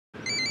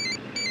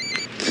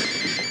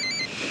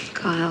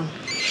Kyle.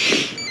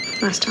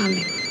 Nice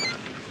timing.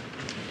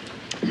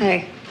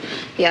 Hey,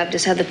 yeah, I've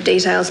just had the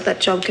details of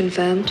that job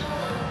confirmed.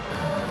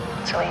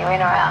 So are you in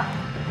or out?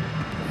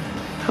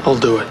 I'll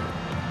do it.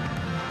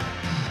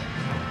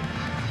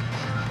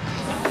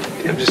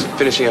 Yeah, I'm just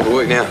finishing up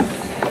work now.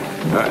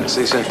 All right,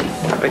 see you soon.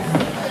 Bye.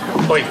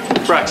 Oi,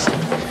 Brax.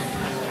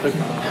 Look,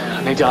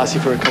 I need to ask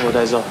you for a couple of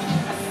days off.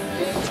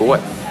 For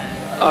what?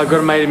 I've got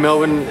a mate in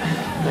Melbourne.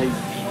 They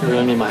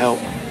really need my help.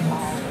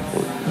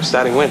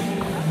 Starting when?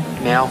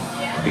 Now.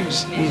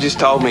 You just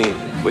told me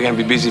we're going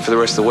to be busy for the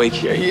rest of the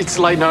week. Yeah, it's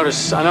late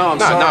notice. I know, I'm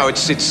sorry. No,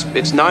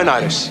 it's no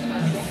notice.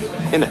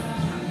 Isn't it?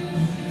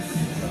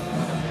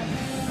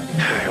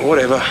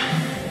 Whatever.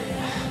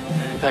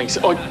 Thanks.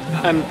 Oh,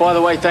 and by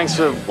the way, thanks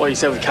for what you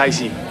said with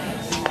Casey.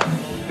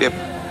 Yep.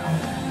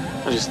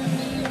 I just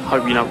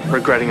hope you're not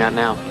regretting that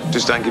now.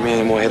 Just don't give me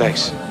any more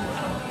headaches.